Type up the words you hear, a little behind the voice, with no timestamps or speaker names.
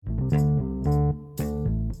Hey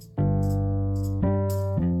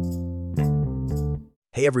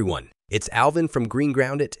everyone, it's Alvin from Green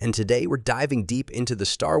Grounded, and today we're diving deep into the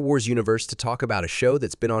Star Wars universe to talk about a show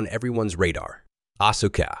that's been on everyone's radar,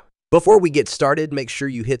 Ahsoka. Before we get started, make sure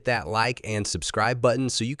you hit that like and subscribe button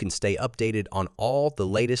so you can stay updated on all the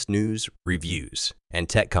latest news, reviews, and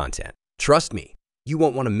tech content. Trust me, you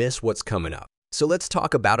won't want to miss what's coming up. So let's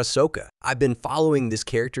talk about Ahsoka. I've been following this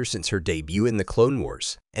character since her debut in the Clone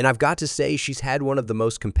Wars, and I've got to say she's had one of the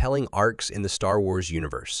most compelling arcs in the Star Wars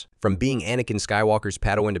universe. From being Anakin Skywalker's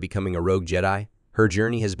Padawan to becoming a rogue Jedi, her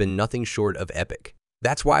journey has been nothing short of epic.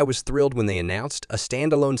 That's why I was thrilled when they announced a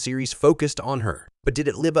standalone series focused on her. But did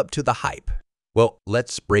it live up to the hype? Well,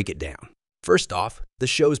 let's break it down. First off, the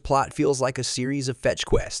show's plot feels like a series of fetch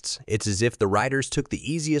quests. It's as if the writers took the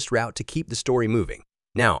easiest route to keep the story moving.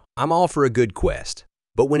 Now, I'm all for a good quest,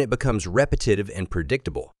 but when it becomes repetitive and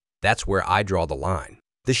predictable, that's where I draw the line.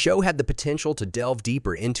 The show had the potential to delve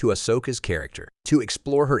deeper into Ahsoka's character, to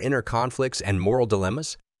explore her inner conflicts and moral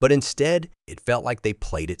dilemmas, but instead, it felt like they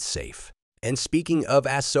played it safe. And speaking of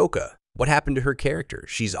Ahsoka, what happened to her character?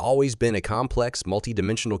 She's always been a complex,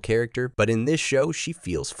 multidimensional character, but in this show, she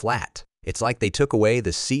feels flat. It's like they took away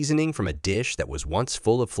the seasoning from a dish that was once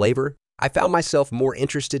full of flavor. I found myself more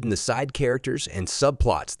interested in the side characters and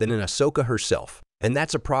subplots than in Ahsoka herself, and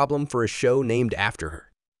that's a problem for a show named after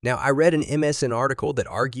her. Now, I read an MSN article that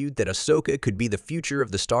argued that Ahsoka could be the future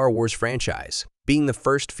of the Star Wars franchise, being the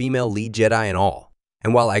first female lead Jedi and all.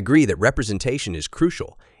 And while I agree that representation is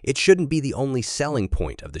crucial, it shouldn't be the only selling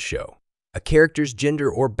point of the show. A character's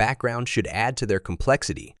gender or background should add to their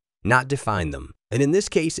complexity, not define them. And in this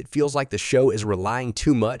case, it feels like the show is relying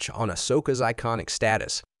too much on Ahsoka's iconic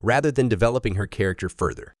status, rather than developing her character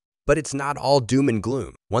further. But it's not all doom and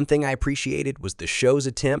gloom. One thing I appreciated was the show's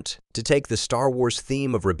attempt to take the Star Wars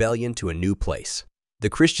theme of rebellion to a new place. The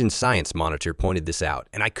Christian Science Monitor pointed this out,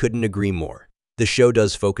 and I couldn't agree more. The show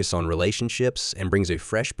does focus on relationships and brings a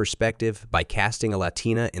fresh perspective by casting a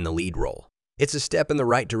Latina in the lead role. It's a step in the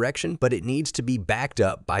right direction, but it needs to be backed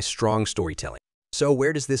up by strong storytelling. So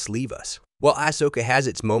where does this leave us? Well, Ahsoka has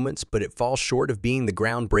its moments, but it falls short of being the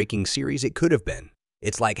groundbreaking series it could have been.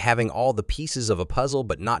 It's like having all the pieces of a puzzle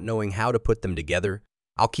but not knowing how to put them together.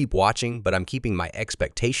 I'll keep watching, but I'm keeping my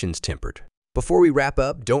expectations tempered. Before we wrap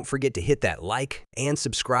up, don't forget to hit that like and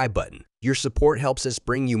subscribe button. Your support helps us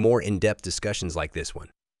bring you more in-depth discussions like this one.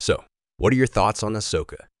 So, what are your thoughts on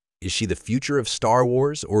Ahsoka? Is she the future of Star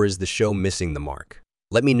Wars, or is the show missing the mark?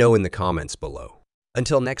 Let me know in the comments below.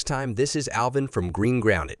 Until next time, this is Alvin from Green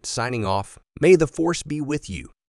Grounded, signing off. May the Force be with you.